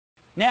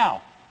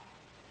Now,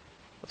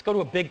 let's go to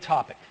a big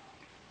topic.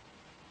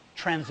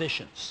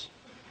 Transitions.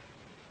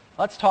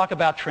 Let's talk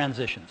about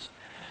transitions.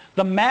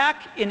 The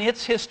Mac in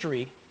its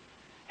history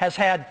has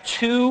had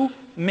two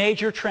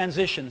major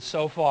transitions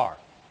so far,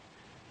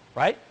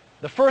 right?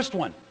 The first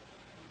one,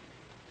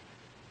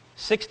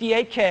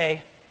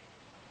 68K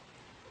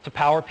to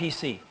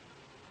PowerPC.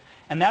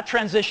 And that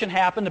transition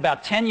happened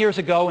about 10 years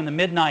ago in the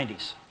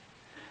mid-90s.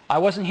 I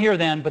wasn't here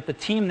then, but the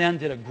team then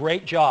did a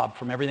great job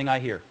from everything I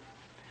hear.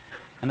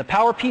 And the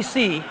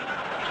PowerPC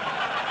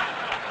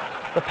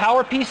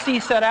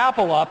set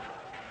Apple up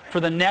for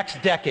the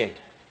next decade.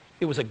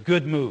 It was a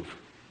good move.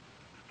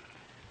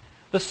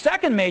 The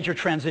second major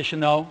transition,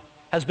 though,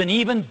 has been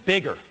even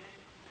bigger.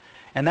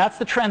 And that's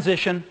the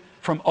transition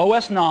from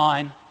OS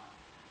 9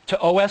 to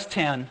OS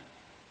 10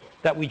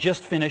 that we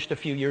just finished a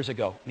few years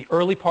ago, in the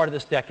early part of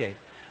this decade.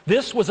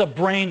 This was a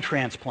brain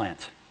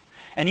transplant.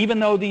 And even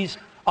though these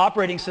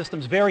operating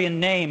systems vary in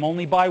name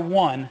only by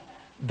one,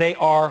 they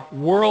are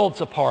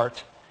worlds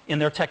apart in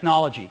their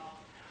technology.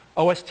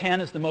 OS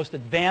 10 is the most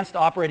advanced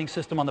operating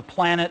system on the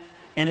planet,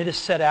 and it has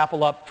set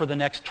Apple up for the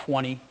next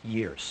 20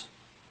 years.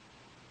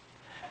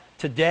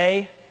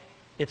 Today,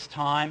 it's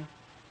time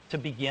to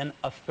begin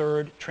a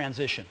third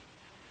transition.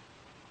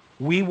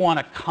 We want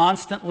to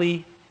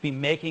constantly be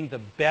making the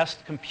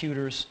best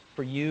computers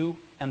for you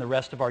and the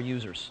rest of our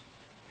users.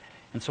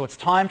 And so it's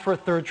time for a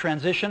third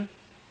transition,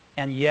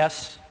 and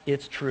yes,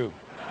 it's true.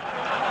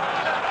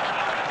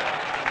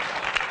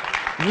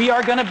 We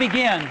are going to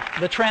begin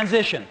the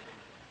transition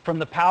from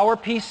the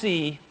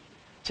PowerPC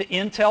to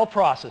Intel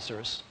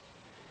processors,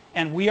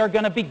 and we are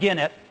going to begin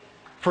it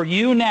for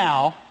you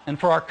now and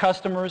for our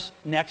customers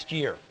next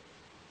year.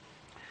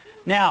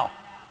 Now,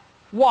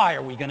 why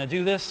are we going to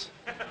do this?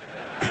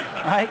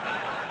 Right?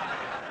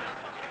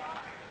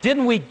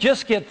 Didn't we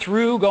just get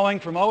through going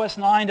from OS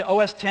 9 to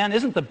OS 10?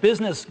 Isn't the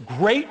business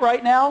great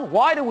right now?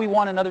 Why do we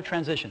want another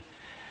transition?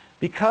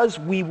 Because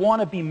we want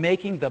to be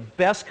making the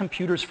best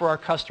computers for our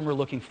customer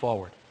looking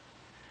forward.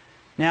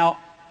 Now,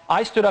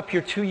 I stood up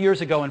here 2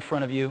 years ago in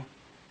front of you,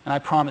 and I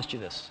promised you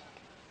this.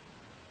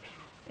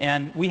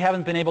 And we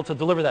haven't been able to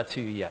deliver that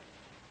to you yet.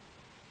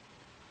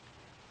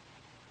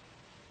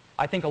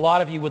 I think a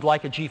lot of you would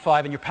like a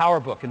G5 in your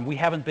PowerBook, and we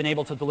haven't been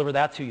able to deliver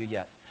that to you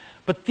yet.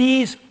 But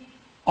these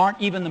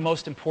aren't even the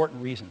most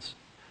important reasons.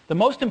 The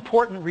most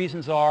important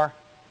reasons are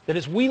that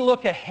as we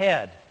look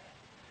ahead,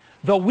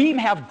 though we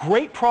have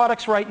great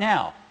products right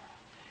now,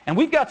 and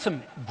we've got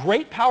some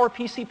great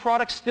PowerPC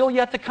products still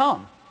yet to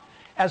come,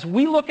 as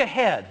we look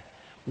ahead,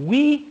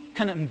 we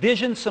can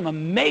envision some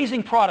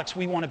amazing products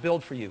we want to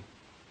build for you.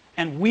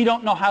 And we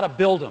don't know how to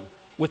build them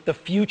with the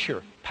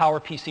future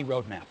PowerPC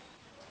roadmap.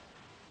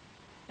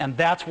 And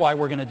that's why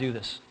we're going to do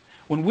this.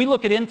 When we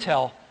look at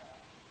Intel,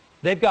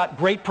 they've got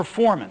great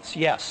performance,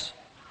 yes.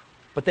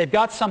 But they've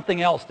got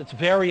something else that's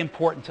very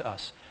important to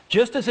us.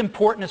 Just as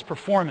important as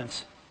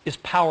performance is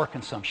power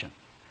consumption.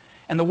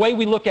 And the way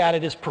we look at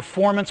it is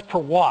performance per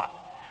watt.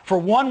 For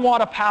 1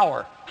 watt of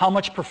power, how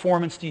much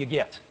performance do you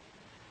get?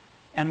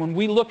 And when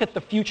we look at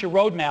the future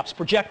roadmaps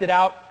projected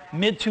out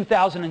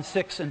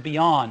mid-2006 and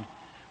beyond,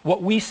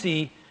 what we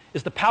see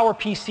is the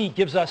PowerPC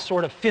gives us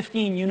sort of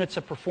 15 units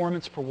of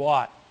performance per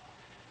watt.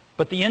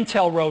 But the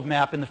Intel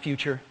roadmap in the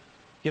future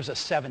gives us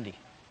 70.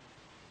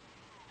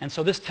 And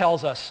so this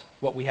tells us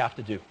what we have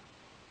to do.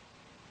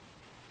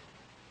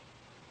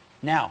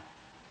 Now,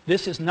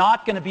 this is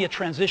not going to be a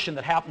transition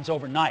that happens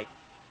overnight.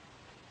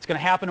 It's going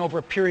to happen over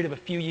a period of a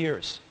few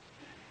years.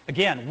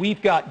 Again,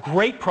 we've got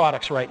great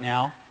products right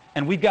now,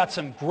 and we've got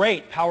some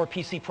great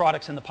PowerPC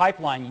products in the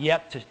pipeline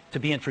yet to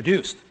be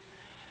introduced.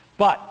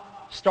 But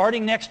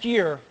starting next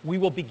year, we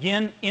will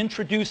begin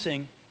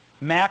introducing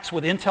Macs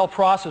with Intel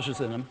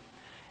processors in them,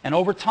 and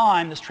over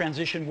time, this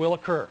transition will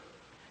occur.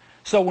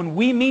 So when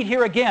we meet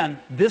here again,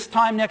 this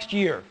time next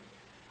year,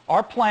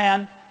 our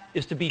plan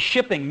is to be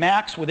shipping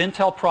Macs with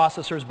Intel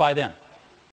processors by then.